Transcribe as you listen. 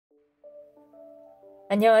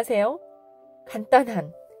안녕하세요.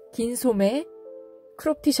 간단한 긴 소매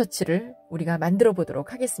크롭 티셔츠를 우리가 만들어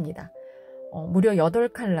보도록 하겠습니다. 무려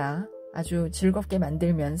 8컬러 아주 즐겁게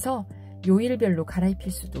만들면서 요일별로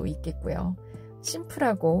갈아입힐 수도 있겠고요.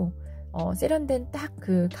 심플하고 세련된 딱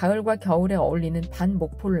그 가을과 겨울에 어울리는 반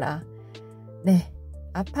목폴라. 네,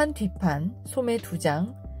 앞판 뒷판 소매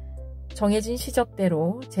 2장 정해진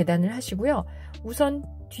시접대로 재단을 하시고요. 우선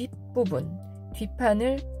뒷부분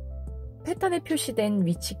뒷판을 패턴에 표시된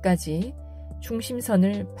위치까지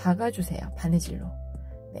중심선을 박아주세요. 바느질로.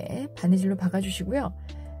 네, 바느질로 박아주시고요.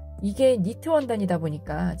 이게 니트 원단이다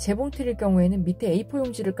보니까 재봉틀일 경우에는 밑에 A4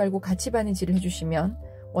 용지를 깔고 같이 바느질을 해주시면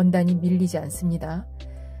원단이 밀리지 않습니다.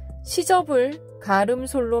 시접을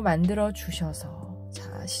가름솔로 만들어 주셔서,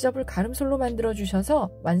 자, 시접을 가름솔로 만들어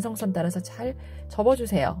주셔서 완성선 따라서 잘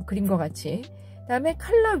접어주세요. 그림과 같이. 그 다음에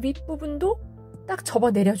칼라 윗부분도 딱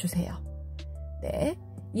접어 내려주세요. 네,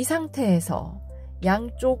 이 상태에서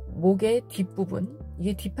양쪽 목의 뒷부분,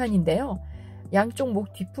 이게 뒷판인데요. 양쪽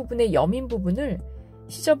목 뒷부분의 여민 부분을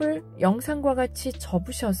시접을 영상과 같이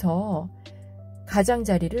접으셔서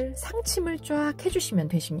가장자리를 상침을 쫙 해주시면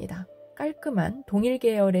되십니다. 깔끔한 동일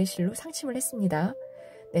계열의 실로 상침을 했습니다.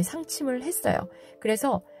 네, 상침을 했어요.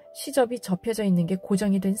 그래서 시접이 접혀져 있는 게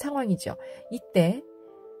고정이 된 상황이죠. 이때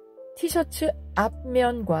티셔츠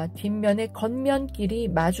앞면과 뒷면의 겉면끼리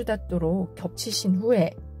마주 닿도록 겹치신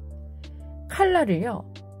후에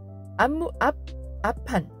칼라를요,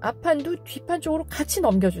 앞판도 뒷판 쪽으로 같이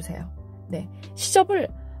넘겨주세요. 네, 시접을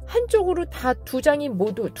한쪽으로 다 두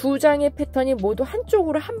장의 패턴이 모두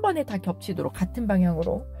한쪽으로 한 번에 다 겹치도록 같은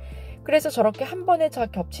방향으로. 그래서 저렇게 한 번에 다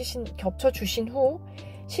겹쳐주신 후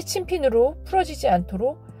시침핀으로 풀어지지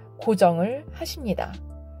않도록 고정을 하십니다.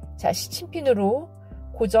 자, 시침핀으로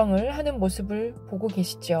고정을 하는 모습을 보고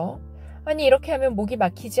계시죠? 아니, 이렇게 하면 목이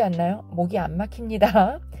막히지 않나요? 목이 안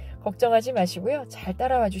막힙니다. 걱정하지 마시고요. 잘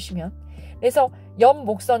따라와 주시면. 그래서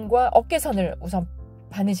옆목선과 어깨선을 우선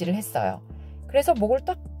바느질을 했어요. 그래서 목을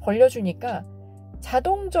딱 벌려주니까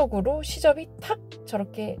자동적으로 시접이 탁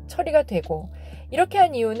저렇게 처리가 되고, 이렇게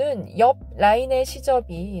한 이유는 옆 라인의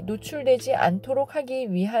시접이 노출되지 않도록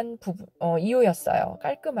하기 위한 이유였어요.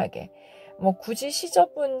 깔끔하게. 굳이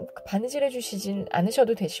시접은 바느질 해주시진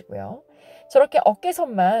않으셔도 되시고요. 저렇게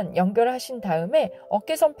어깨선만 연결하신 다음에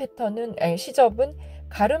어깨선 패턴은, 시접은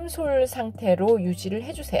가름솔 상태로 유지를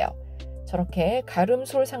해주세요. 저렇게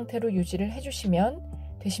가름솔 상태로 유지를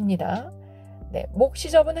해주시면 되십니다. 네, 목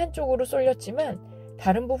시접은 한쪽으로 쏠렸지만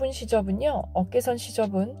다른 부분 시접은요, 어깨선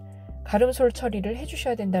시접은 가름솔 처리를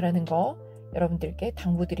해주셔야 된다는 거 여러분들께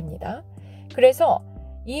당부드립니다. 그래서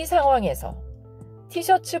이 상황에서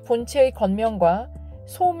티셔츠 본체의 겉면과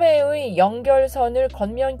소매의 연결선을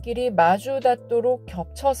겉면끼리 마주 닿도록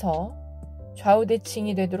겹쳐서 좌우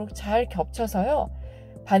대칭이 되도록 잘 겹쳐서요,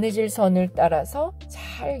 바느질선을 따라서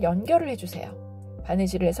잘 연결을 해주세요.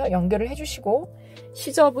 바느질을 해서 연결을 해주시고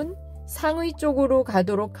시접은 상의 쪽으로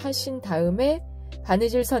가도록 하신 다음에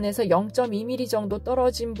바느질선에서 0.2mm 정도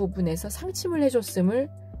떨어진 부분에서 상침을 해줬음을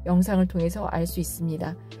영상을 통해서 알 수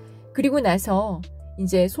있습니다. 그리고 나서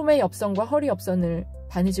이제 소매 옆선과 허리 옆선을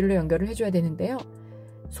바느질로 연결을 해줘야 되는데요.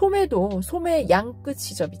 소매도 소매 양끝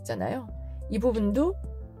시접 있잖아요. 이 부분도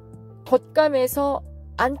겉감에서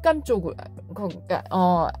안감 쪽으로, 그러니까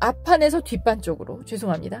앞판에서 뒷판 쪽으로,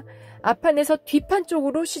 죄송합니다. 앞판에서 뒷판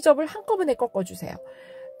쪽으로 시접을 한꺼번에 꺾어주세요.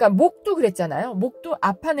 그러니까 목도 그랬잖아요. 목도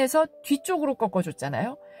앞판에서 뒤쪽으로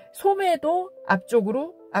꺾어줬잖아요. 소매도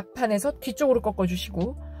앞쪽으로, 앞판에서 뒤쪽으로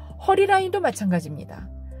꺾어주시고, 허리 라인도 마찬가지입니다.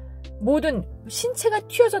 모든 신체가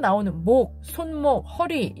튀어져 나오는 목, 손목,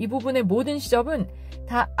 허리 이 부분의 모든 시접은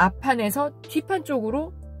다 앞판에서 뒷판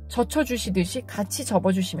쪽으로 젖혀주시듯이 같이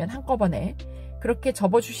접어주시면 한꺼번에 그렇게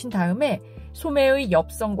접어주신 다음에 소매의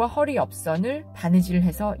옆선과 허리 옆선을 바느질을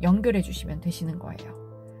해서 연결해 주시면 되시는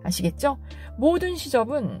거예요. 아시겠죠? 모든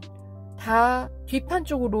시접은 다 뒷판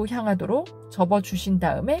쪽으로 향하도록 접어주신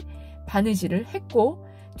다음에 바느질을 했고,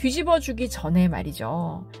 뒤집어주기 전에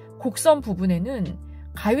말이죠, 곡선 부분에는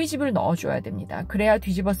가위집을 넣어줘야 됩니다. 그래야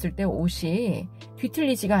뒤집었을 때 옷이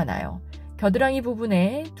뒤틀리지가 않아요. 겨드랑이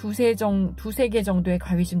부분에 두세 개 정도의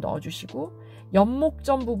가위집 넣어주시고,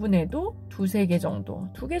 옆목점 부분에도 2-3개 정도,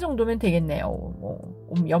 2개 정도면 되겠네요.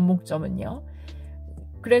 옆목점은요.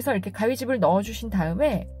 그래서 이렇게 가위집을 넣어주신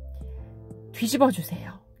다음에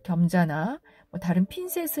뒤집어주세요. 겸자나 다른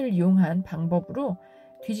핀셋을 이용한 방법으로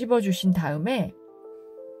뒤집어주신 다음에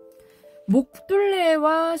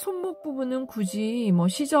목둘레와 손목 부분은 굳이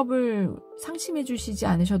시접을 상침해 주시지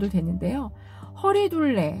않으셔도 되는데요.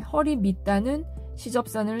 허리둘레, 허리 밑단은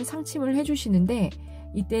시접선을 상침을 해주시는데,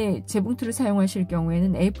 이때 재봉틀을 사용하실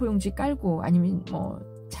경우에는 A4 용지 깔고 아니면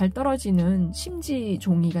잘 떨어지는 심지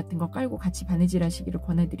종이 같은 거 깔고 같이 바느질 하시기를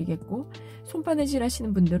권해드리겠고, 손바느질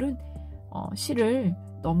하시는 분들은 실을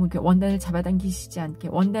너무 원단을 잡아당기시지 않게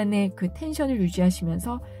원단의 그 텐션을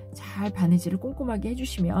유지하시면서 잘 바느질을 꼼꼼하게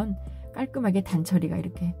해주시면 깔끔하게 단처리가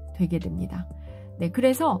이렇게 되게 됩니다. 네,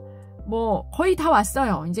 그래서 뭐 거의 다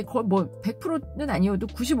왔어요. 이제 거의 뭐 100%는 아니어도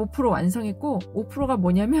 95% 완성했고, 5%가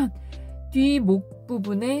뭐냐면 뒷목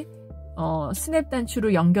부분에 스냅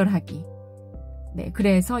단추로 연결하기. 네,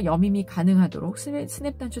 그래서 여밈이 가능하도록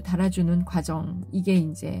스냅 단추 달아주는 과정, 이게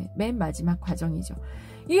이제 맨 마지막 과정이죠.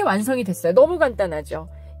 이게 완성이 됐어요. 너무 간단하죠.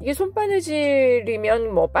 이게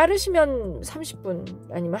손바느질이면 뭐 빠르시면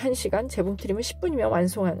 30분 아니면 1시간, 재봉틀이면 10분이면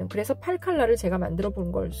완성하는, 그래서 8칼라를 제가 만들어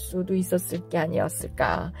본 걸 수도 있었을 게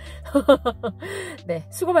아니었을까. 네,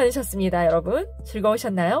 수고 많으셨습니다, 여러분.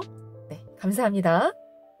 즐거우셨나요? 네, 감사합니다.